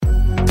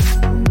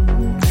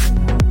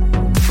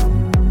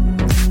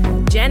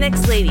Gen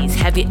X ladies,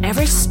 have you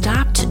ever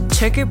stopped,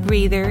 took a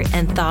breather,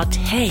 and thought,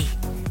 hey,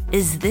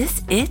 is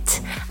this it?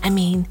 I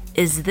mean,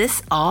 is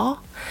this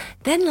all?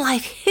 Then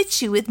life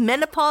hits you with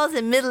menopause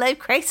and midlife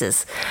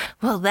crisis.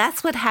 Well,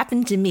 that's what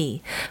happened to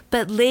me.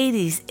 But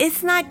ladies,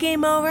 it's not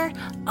game over.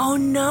 Oh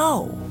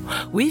no.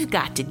 We've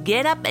got to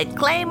get up and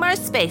claim our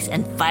space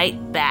and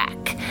fight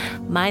back.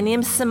 My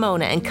name's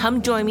Simona, and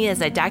come join me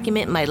as I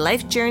document my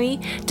life journey,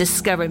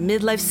 discover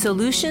midlife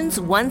solutions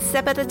one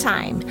step at a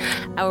time.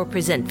 I will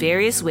present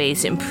various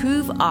ways to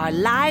improve our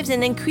lives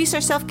and increase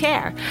our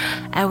self-care.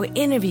 I will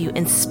interview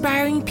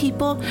inspiring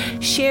people,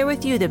 share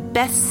with you the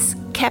best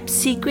kept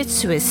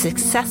secrets to a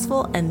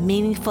successful and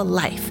meaningful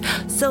life.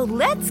 So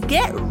let's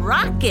get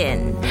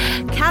rockin'!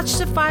 Couch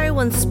to Fire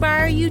will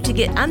inspire you to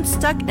get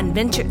unstuck and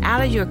venture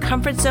out of your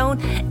comfort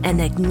zone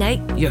and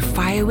ignite your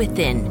fire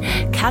within.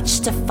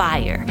 Couch to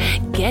Fire.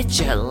 Get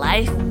your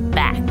life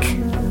back.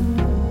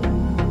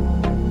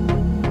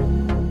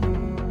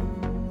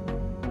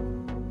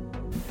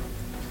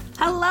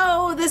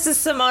 Hello, this is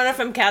Simona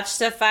from Couch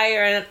to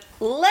Fire, and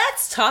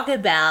let's talk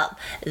about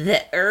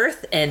the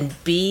earth and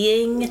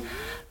being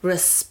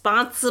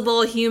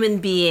responsible human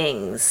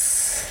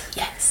beings.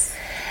 Yes.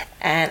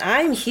 And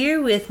I'm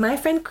here with my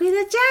friend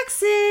Quita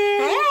Jackson.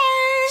 Hey.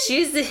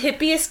 She's the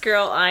hippiest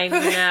girl I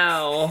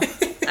know.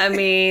 I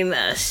mean,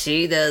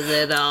 she does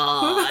it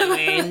all. I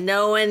mean,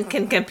 no one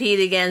can compete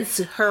against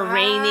her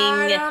reigning...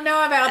 I don't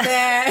know about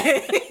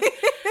that.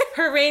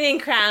 her reigning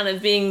crown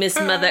of being Miss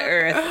Mother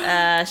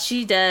Earth.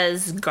 She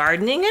does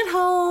gardening at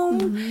home.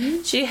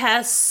 Mm-hmm. She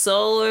has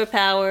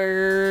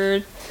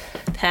solar-powered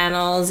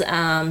panels.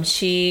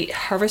 She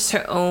harvests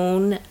her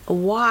own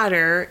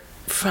water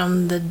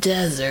from the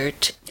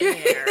desert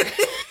air.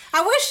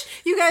 I wish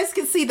you guys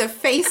could see the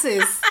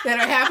faces that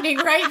are happening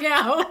right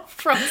now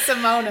from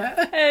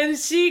Simona. And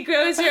she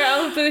grows her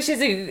own food. She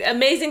has an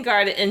amazing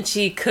garden, and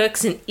she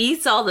cooks and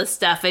eats all the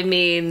stuff. I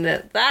mean,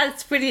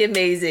 that's pretty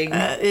amazing.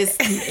 That's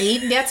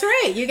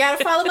right. You got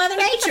to follow Mother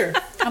Nature.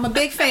 I'm a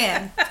big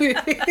fan.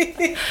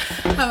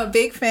 I'm a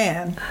big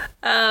fan.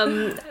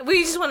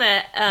 We just want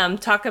to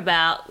talk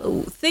about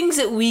things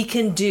that we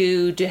can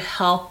do to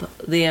help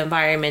the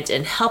environment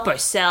and help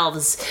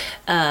ourselves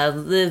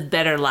live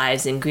better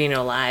lives and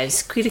greener lives.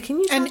 Quita, can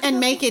you talk and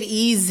make it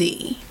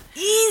easy?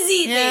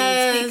 Easy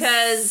Yes. things,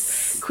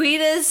 because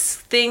Quita's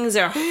things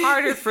are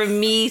harder for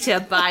me to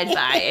abide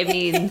by. I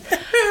mean,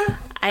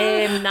 I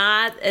am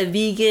not a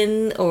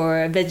vegan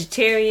or a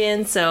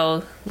vegetarian,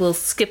 so we'll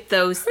skip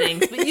those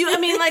things. But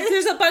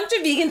there's a bunch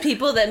of vegan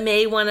people that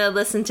may want to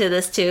listen to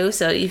this too.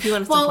 So if you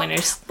want some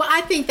pointers. Well,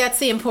 I think that's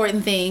the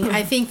important thing.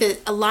 I think that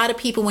a lot of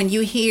people, when you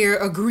hear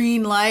a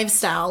green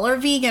lifestyle or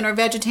vegan or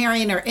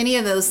vegetarian or any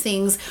of those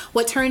things,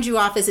 what turns you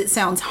off is it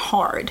sounds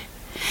hard.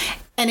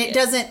 And it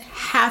doesn't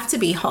have to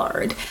be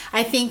hard.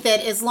 I think that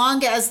as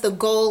long as the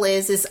goal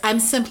is I'm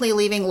simply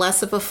leaving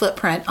less of a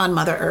footprint on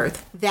Mother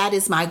Earth, that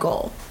is my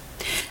goal.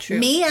 True.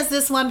 Me as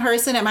this one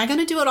person, am I going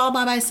to do it all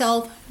by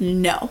myself?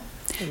 No.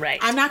 Right.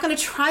 I'm not going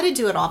to try to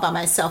do it all by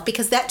myself,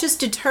 because that just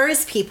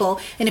deters people.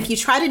 And if you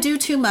try to do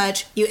too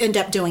much, you end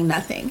up doing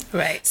nothing.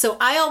 Right. So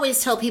I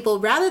always tell people,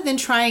 rather than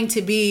trying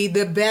to be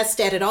the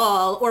best at it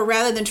all, or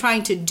rather than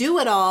trying to do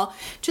it all,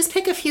 just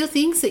pick a few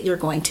things that you're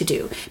going to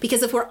do.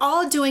 Because if we're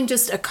all doing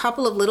just a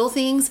couple of little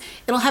things,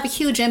 it'll have a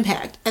huge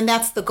impact. And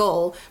that's the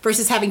goal,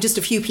 versus having just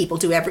a few people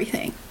do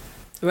everything.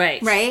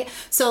 Right. Right.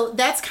 So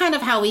that's kind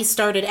of how we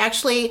started.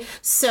 Actually,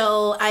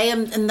 so I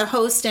am the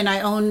host, and I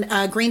own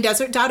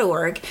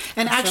greendesert.org.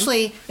 And awesome.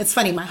 Actually, it's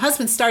funny. My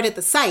husband started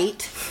the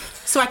site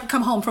so I could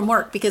come home from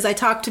work, because I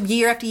talked to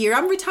year after year,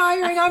 I'm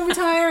retiring.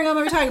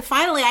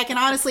 Finally, I can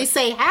honestly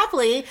say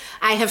happily,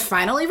 I have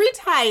finally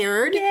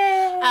retired.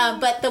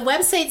 But the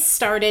website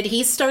started,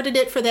 he started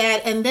it for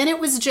that. And then it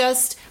was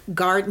just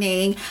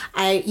gardening.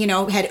 I,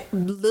 had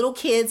little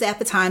kids at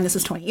the time. This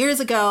was 20 years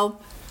ago.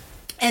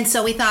 And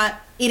so we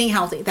thought, eating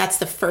healthy, that's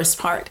the first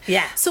part.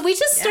 Yeah. So we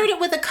just started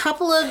with a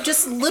couple of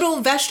just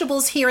little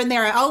vegetables here and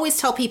there. I always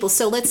tell people,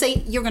 so let's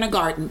say you're going to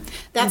garden.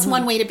 That's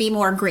one way to be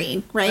more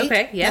green, right?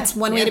 Okay, yeah. That's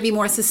one way to be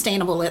more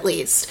sustainable, at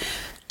least.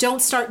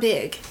 Don't start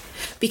big.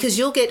 Because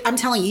I'm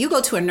telling you, you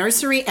go to a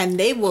nursery and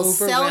they will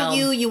sell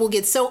you. You will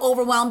get so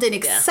overwhelmed and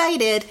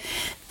excited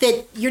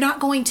that you're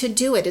not going to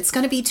do it. It's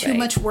going to be too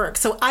much work.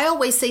 So I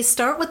always say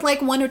start with like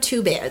 1 or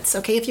 2 beds.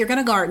 Okay, if you're going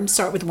to garden,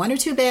 start with 1 or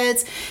 2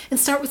 beds and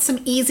start with some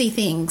easy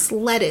things.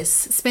 Lettuce,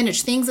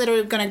 spinach, things that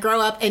are going to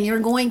grow up, and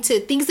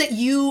things that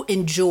you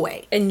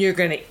enjoy. And you're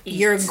going to eat.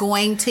 You're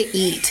going to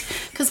eat.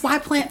 Because why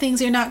plant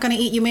things you're not going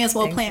to eat? You may as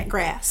well plant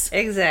grass.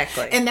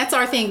 Exactly. And that's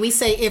our thing. We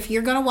say if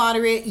you're going to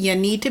water it, you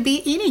need to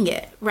be eating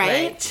it,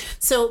 right?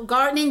 So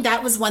gardening,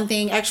 that was one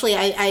thing. Actually,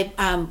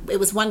 it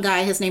was one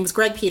guy, his name was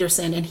Greg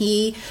Peterson, and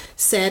he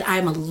said,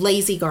 I'm a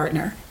lazy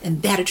gardener,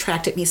 and that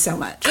attracted me so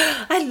much.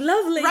 I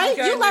love lazy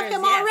gardeners. You love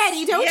them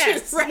already, don't you?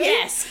 Right?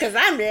 Yes, because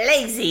I'm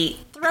lazy.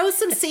 Throw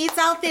some seeds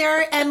out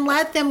there and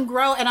let them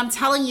grow. And I'm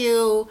telling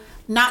you,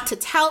 not to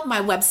tout my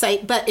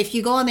website, but if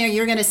you go on there,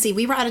 you're going to see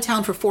we were out of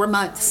town for 4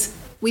 months.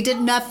 We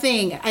did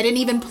nothing. I didn't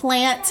even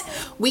plant.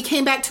 We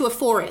came back to a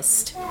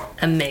forest.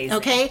 Amazing.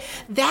 Okay?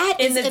 That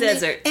in the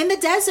desert. In the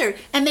desert.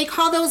 And they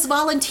call those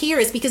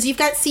volunteers because you've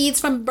got seeds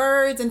from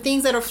birds and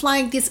things that are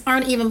flying. These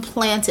aren't even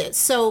planted.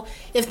 So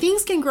if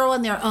things can grow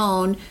on their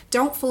own,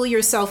 don't fool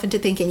yourself into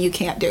thinking you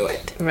can't do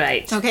it.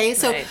 Right. Okay?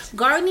 So right.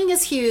 gardening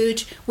is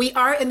huge. We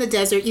are in the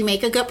desert. You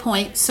make a good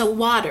point. So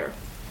water.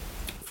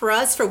 For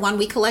us, for one,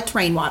 we collect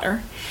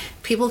rainwater.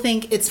 People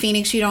think it's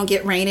Phoenix, you don't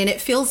get rain, and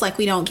it feels like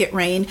we don't get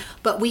rain,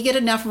 but we get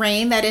enough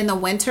rain that in the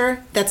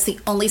winter, that's the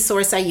only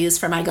source I use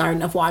for my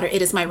garden of water.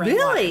 It is my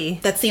rainwater. Really?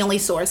 That's the only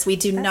source. We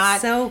do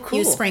not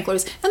use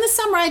sprinklers. In the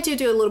summer, I do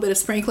a little bit of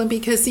sprinkling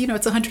because,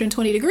 it's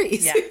 120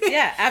 degrees.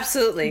 Yeah,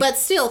 absolutely. But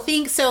still,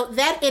 so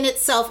that in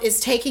itself is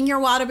taking your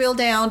water bill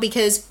down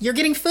because you're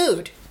getting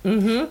food.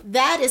 Mm-hmm.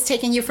 That is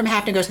taking you from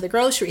having to go to the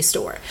grocery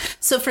store.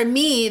 So for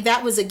me,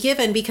 that was a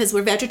given because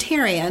we're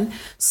vegetarian.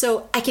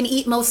 So I can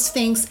eat most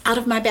things out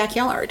of my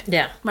backyard.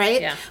 Yeah. Right?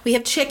 Yeah. We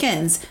have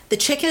chickens. The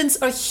chickens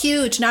are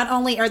huge. Not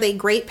only are they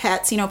great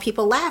pets,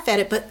 people laugh at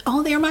it, but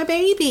they're my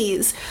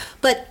babies.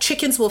 But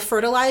chickens will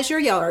fertilize your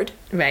yard.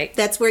 Right.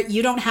 That's where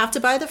you don't have to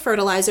buy the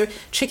fertilizer.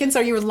 Chickens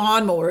are your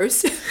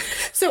lawnmowers.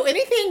 So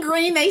anything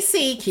green they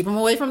see, keep them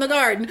away from the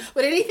garden.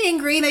 But anything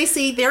green they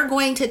see, they're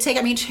going to take.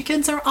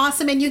 Chickens are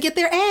awesome, and you get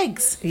their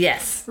eggs.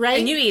 Yes. Right?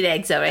 And you eat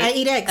eggs, though, right? I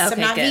eat eggs. Okay, I'm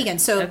not vegan.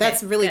 So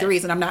that's really the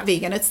reason I'm not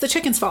vegan. It's the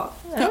chicken's fault.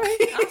 All right.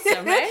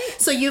 Awesome, right?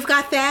 So you've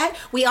got that.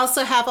 We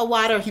also have a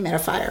water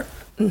humidifier.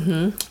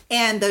 Mm-hmm.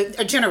 And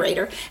a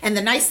generator. And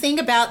the nice thing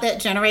about that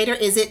generator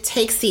is it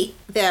takes the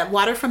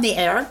water from the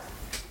air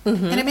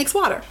and it makes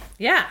water.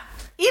 Yeah.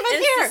 Even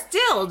and here. It's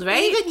distilled,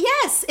 right?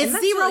 Yes. It's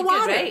zero really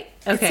water. Good, right?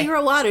 Okay. It's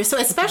zero water. So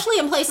especially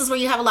in places where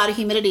you have a lot of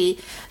humidity,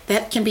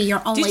 that can be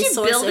your only source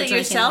of drinking water. Did you build it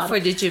yourself or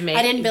did you make it?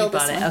 I didn't build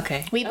this one.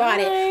 Okay. We bought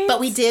it. But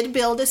we did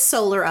build a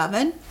solar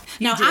oven.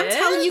 Now, I'm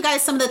telling you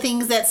guys some of the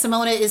things that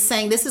Simona is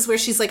saying. This is where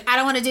she's like, I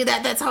don't want to do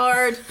that. That's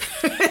hard.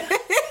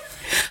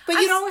 But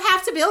you don't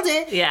have to build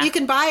it. Yeah. You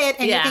can buy it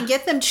and you can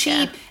get them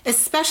cheap,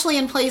 especially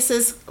in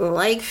places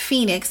like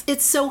Phoenix.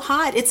 It's so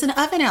hot. It's an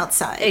oven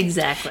outside.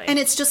 Exactly. And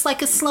it's just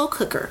like a slow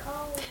cooker.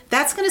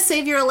 That's going to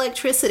save your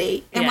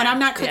electricity. And when I'm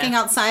not cooking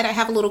outside, I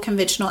have a little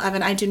conventional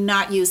oven. I do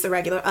not use the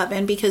regular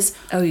oven because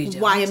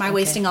why am I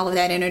wasting all of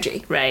that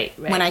energy? Right.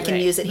 When I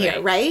can use it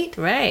here, right?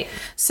 Right.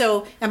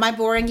 So, am I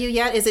boring you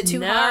yet? Is it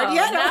too hard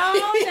yet?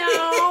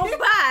 No.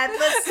 But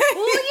let's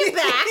pull you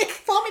back.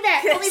 Pull me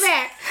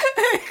back.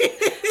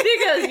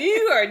 Because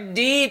you are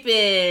deep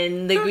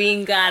in the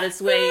green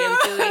goddess way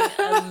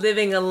of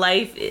living a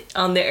life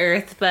on the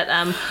earth. But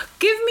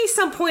give me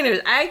some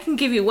pointers. I can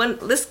give you one.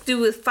 Let's do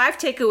with 5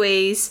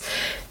 takeaways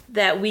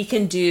that we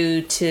can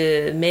do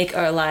to make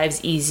our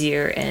lives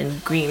easier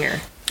and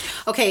greener.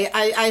 Okay,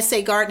 I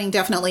say gardening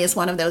definitely is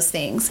one of those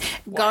things.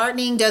 Wow.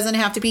 Gardening doesn't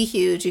have to be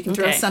huge. You can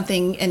throw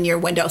something in your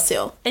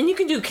windowsill. And you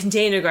can do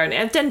container gardening.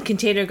 I've done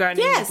container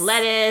gardening with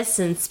lettuce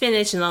and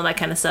spinach and all that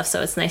kind of stuff.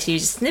 So it's nice. You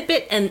just snip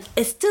it and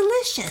it's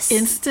delicious.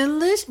 It's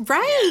delicious.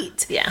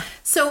 Right. Yeah.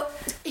 So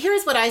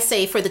here's what I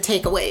say for the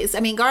takeaways.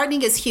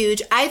 Gardening is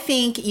huge. I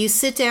think you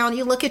sit down,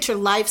 you look at your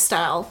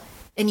lifestyle,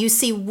 and you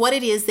see what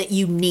it is that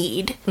you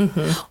need,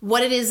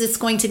 what it is that's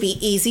going to be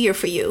easier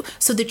for you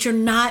so that you're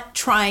not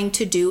trying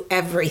to do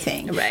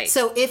everything. Right.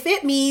 So if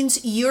it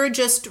means you're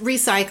just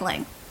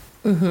recycling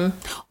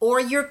or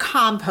you're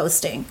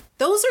composting,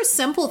 those are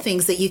simple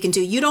things that you can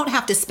do. You don't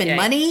have to spend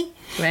money.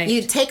 Right.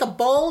 You take a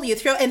bowl, you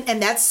throw,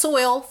 and that's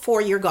soil for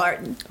your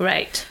garden.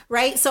 Right.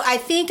 Right. So I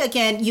think,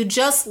 again, you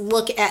just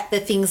look at the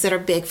things that are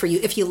big for you.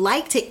 If you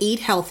like to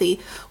eat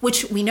healthy,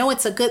 which we know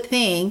it's a good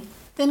thing,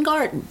 then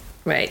garden.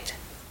 Right.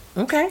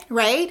 Okay.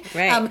 Right?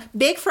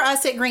 Big for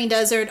us at Green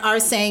Desert, our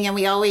saying, and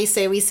we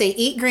say,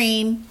 eat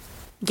green,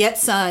 get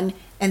sun,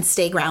 and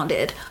stay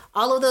grounded.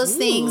 All of those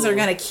things are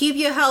going to keep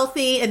you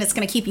healthy and it's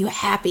going to keep you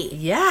happy.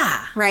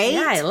 Yeah. Right?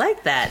 Yeah, I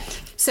like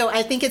that. So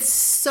I think it's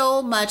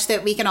so much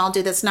that we can all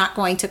do that's not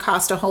going to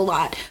cost a whole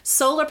lot.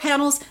 Solar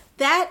panels,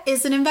 that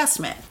is an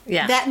investment.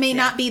 Yeah. That may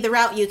not be the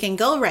route you can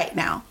go right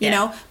now,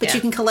 but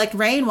you can collect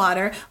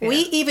rainwater. Yeah. We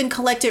even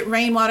collected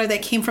rainwater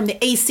that came from the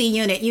AC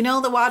unit. You know,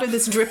 the water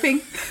that's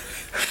dripping?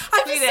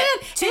 I'm just saying,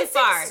 too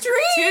far.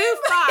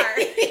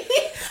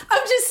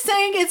 I'm just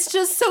saying, it's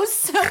just so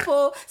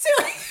simple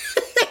to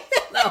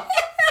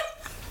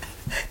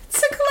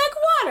collect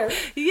water.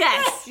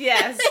 Yes.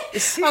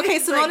 Okay,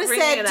 Simona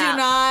said, do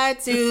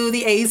not do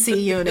the AC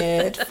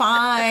unit.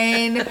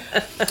 Fine.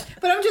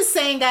 But I'm just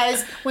saying,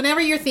 guys, whenever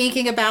you're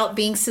thinking about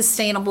being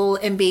sustainable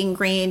and being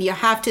green, you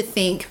have to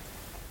think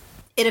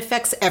it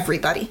affects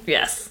everybody.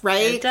 Yes.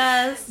 Right? It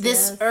does.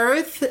 This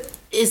earth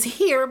is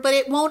here, but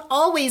it won't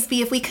always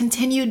be if we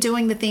continue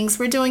doing the things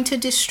we're doing to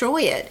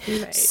destroy it.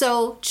 Right.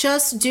 So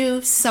just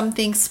do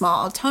something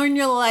small. Turn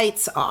your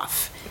lights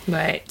off.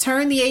 Right.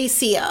 Turn the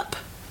AC up.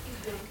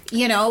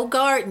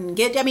 Garden.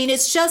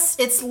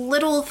 It's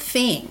little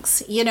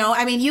things.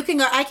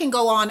 I can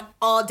go on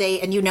all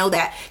day and you know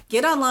that.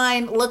 Get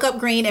online, look up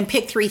green, and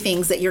pick 3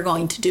 things that you're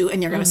going to do,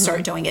 and you're going to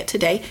start doing it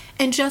today,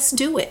 and just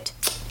do it.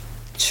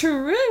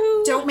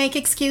 True. Don't make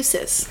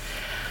excuses.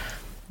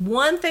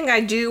 One thing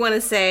I do want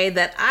to say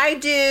that I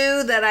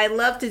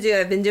love to do,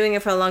 I've been doing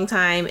it for a long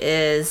time,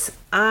 is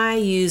I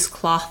use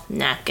cloth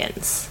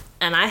napkins.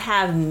 And I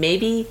have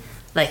maybe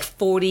like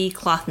 40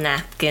 cloth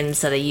napkins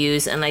that I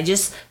use, and I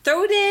just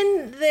throw it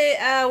in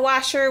the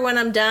washer when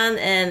I'm done,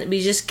 and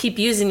we just keep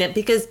using it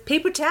because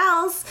paper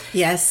towels.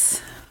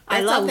 Yes. I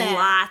love a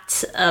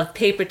lot of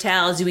paper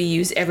towels we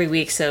use every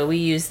week, so we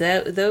use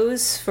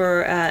those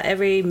for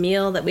every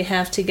meal that we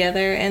have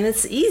together, and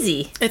it's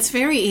easy. It's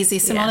very easy,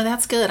 Simona.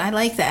 That's good. I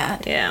like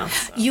that. Yeah.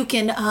 You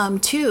can,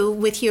 too,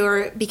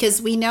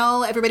 because we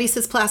know everybody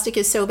says plastic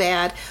is so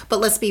bad, but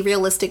let's be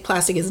realistic.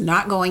 Plastic is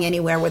not going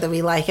anywhere whether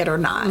we like it or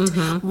not.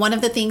 Mm-hmm. One of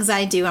the things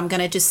I do, I'm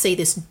going to just say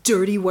this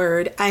dirty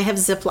word, I have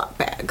Ziploc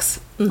bags.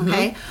 Mm-hmm.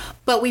 Okay?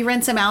 But we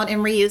rinse them out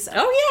and reuse them.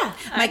 Oh, yeah.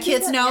 My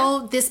kids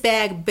know this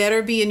bag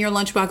better be in your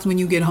lunchbox when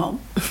you get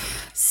home.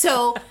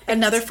 So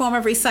another form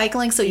of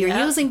recycling. So you're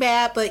using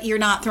that, but you're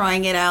not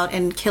throwing it out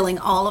and killing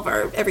all of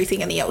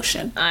everything in the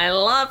ocean. I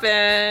love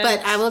it.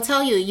 But I will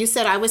tell you, you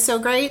said I was so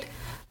great.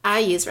 I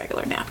use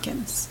regular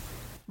napkins.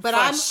 But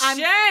I'm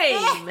shame.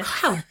 Oh,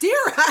 how dare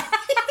I?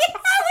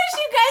 I wish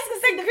you guys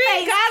could see the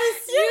Greek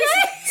goddess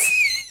uses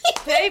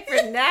paper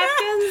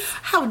napkins.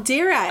 How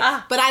dare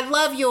I? But I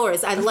love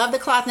yours. I love the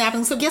cloth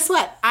napkins. So guess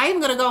what? I'm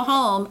going to go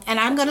home and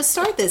I'm going to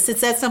start this.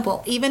 It's that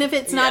simple. Even if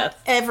it's not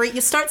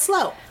you start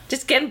slow.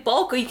 Just get in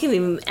bulk, or you can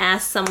even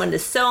ask someone to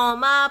sew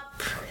them up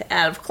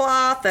out of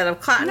cloth, out of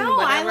cotton, no,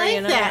 whatever. I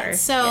like that.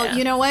 So,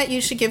 you know what?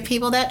 You should give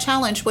people that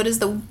challenge. What is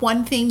the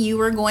one thing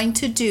you are going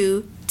to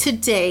do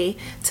today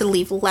to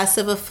leave less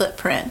of a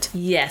footprint?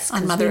 Yes,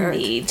 on Mother Earth.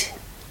 Need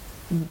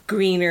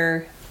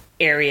greener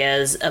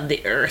areas of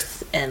the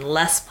earth and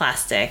less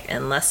plastic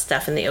and less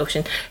stuff in the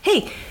ocean.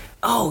 Hey,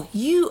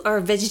 you are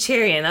a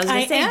vegetarian. I was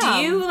going to say, do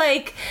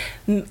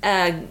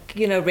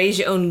you, raise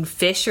your own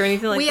fish or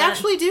anything like that? We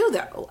actually do,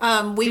 though.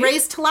 We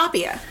raise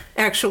tilapia,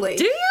 actually.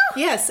 Do you?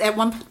 Yes. At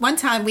one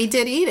time, we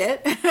did eat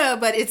it,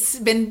 but it's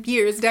been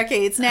years,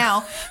 decades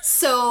now.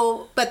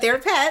 But they're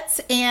pets,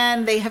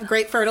 and they have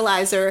great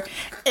fertilizer.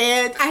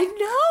 And I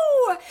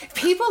know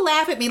people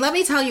laugh at me. Let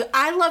me tell you,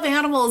 I love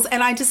animals,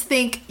 and I just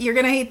think you're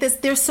going to hate this.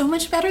 They're so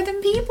much better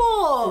than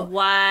people.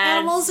 What?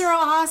 Animals are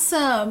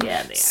awesome.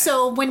 Yeah, they are.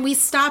 So when we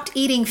stopped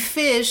eating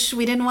fish,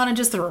 we didn't want to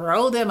just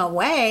throw them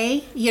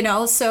away,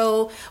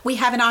 so we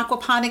have an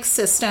aquaponics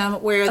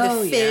system where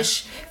the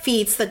fish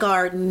feeds the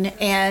garden,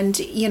 and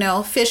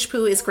fish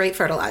poo is great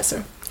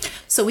fertilizer.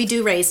 So we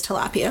do raise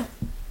tilapia.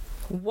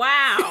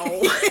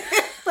 Wow.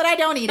 But I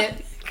don't eat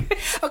it.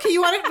 Okay,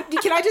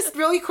 can I just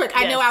really quick,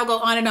 I know I'll go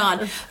on and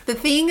on.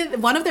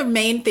 One of the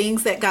main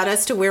things that got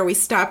us to where we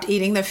stopped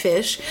eating the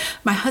fish,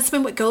 my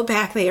husband would go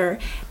back there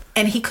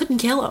and he couldn't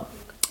kill them.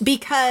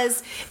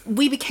 Because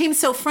we became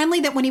so friendly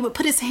that when he would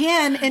put his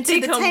hand into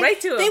the tank,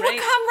 they would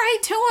come right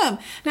to him.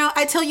 Now,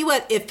 I tell you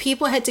what, if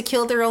people had to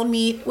kill their own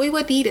meat, we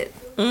wouldn't eat it.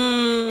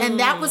 And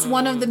that was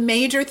one of the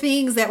major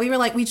things that we were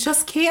like, we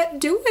just can't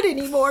do it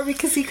anymore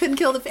because he couldn't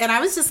kill the fish. And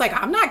I was just like,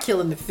 I'm not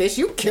killing the fish.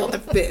 You kill the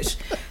fish.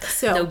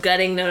 So no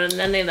gutting, none of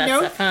that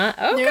stuff, huh?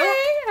 Okay.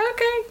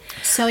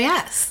 So,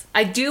 yes.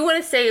 I do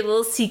want to say a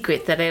little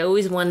secret that I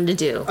always wanted to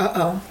do.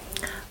 Uh-oh.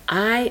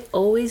 I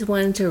always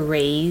wanted to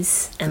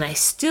raise, and I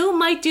still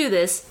might do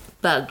this,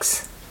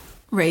 bugs.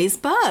 Raise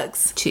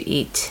bugs. To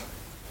eat.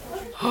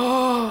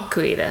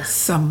 Karita.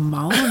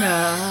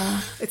 Simona.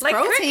 It's like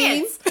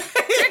protein. Crickets.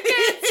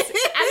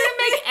 I'm going to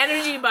make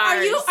energy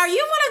bars. Are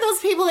you one of those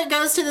people that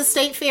goes to the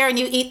state fair and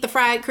you eat the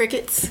fried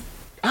crickets?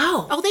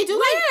 Oh, they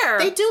do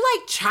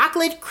like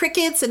chocolate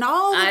crickets and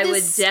all of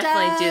this stuff. I would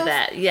definitely do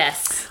that.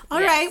 Yes. All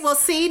right. Well,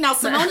 see, now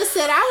Simona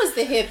said I was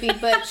the hippie,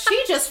 but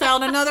she just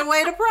found another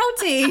way to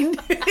protein.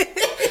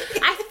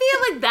 I feel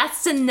like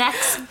that's the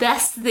next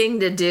best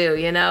thing to do.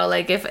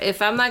 Like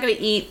if I'm not going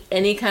to eat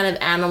any kind of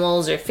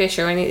animals or fish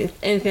or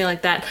anything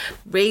like that,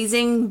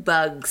 raising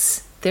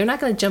bugs. They're not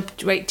going to jump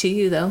right to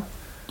you, though.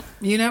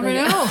 You never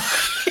know.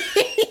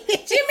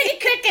 Jiminy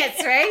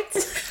Crickets, right?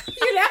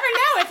 You never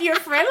know if you're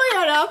friendly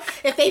or not.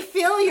 If they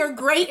feel your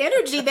great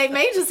energy, they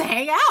may just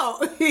hang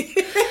out.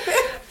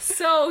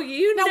 So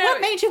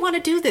what made you want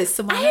to do this,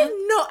 Simona? I have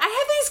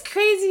these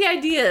crazy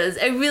ideas.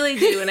 I really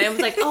do. And I was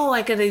like,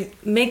 I gotta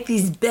make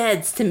these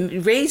beds to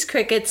raise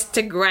crickets,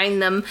 to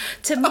grind them,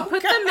 to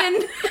put them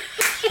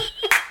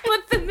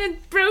in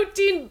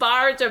protein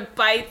bars or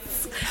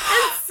bites and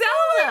sell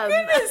them.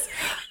 Goodness.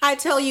 I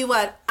tell you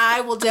what,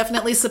 I will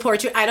definitely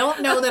support you. I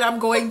don't know that I'm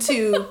going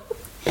to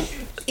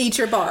eat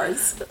your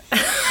bars,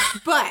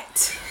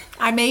 but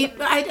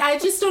I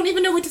just don't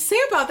even know what to say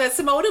about that,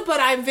 Simona, but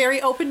I'm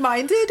very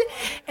open-minded,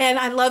 and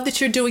I love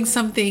that you're doing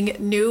something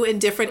new and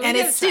different. And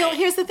it's still,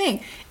 here's the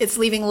thing, it's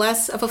leaving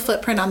less of a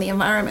footprint on the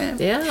environment.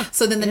 Yeah.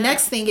 So then the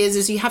next thing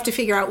is you have to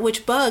figure out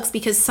which bugs,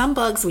 because some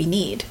bugs we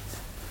need.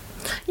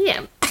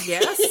 Yeah.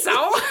 So?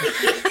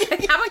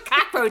 How about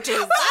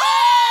cockroaches?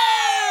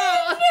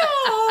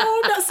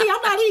 Oh, no. See,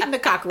 I'm not eating the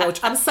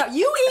cockroach. I'm sorry.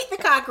 You eat the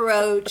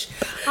cockroach.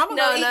 I'm going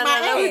to eat my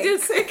eggs. We do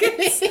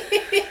crickets.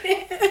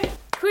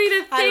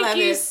 Quita, thank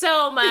you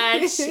so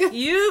much.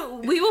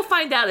 We will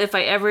find out if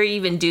I ever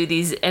even do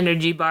these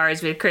energy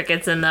bars with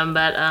crickets in them,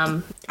 but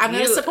I'm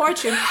going to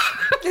support you.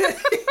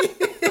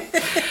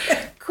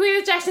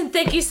 Quita Jackson,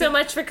 thank you so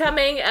much for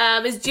coming. Do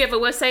you have a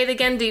website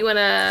again? Do you want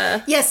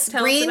to? Yes,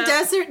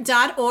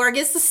 greendesert.org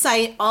is the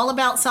site, all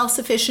about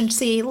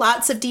self-sufficiency,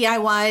 lots of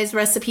DIYs,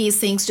 recipes,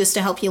 things just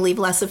to help you leave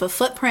less of a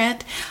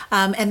footprint.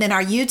 And then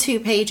our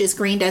YouTube page is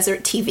Green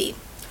Desert TV.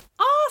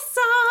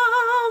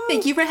 Awesome!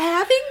 Thank you for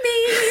having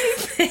me.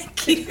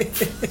 Thank you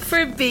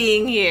for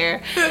being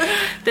here.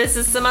 This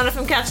is Simona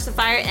from Couch to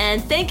Fire,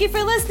 and thank you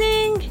for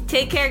listening.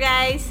 Take care,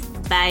 guys.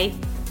 Bye.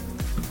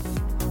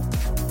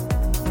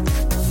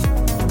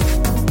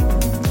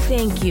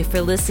 Thank you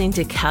for listening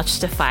to Couch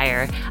to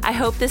Fire. I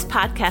hope this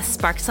podcast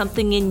sparked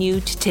something in you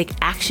to take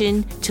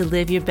action to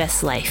live your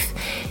best life.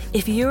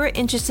 If you're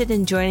interested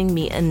in joining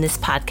me in this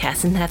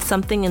podcast and have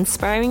something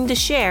inspiring to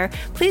share,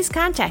 please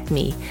contact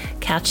me.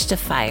 Couch to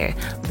Fire.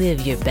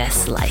 Live your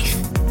best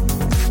life.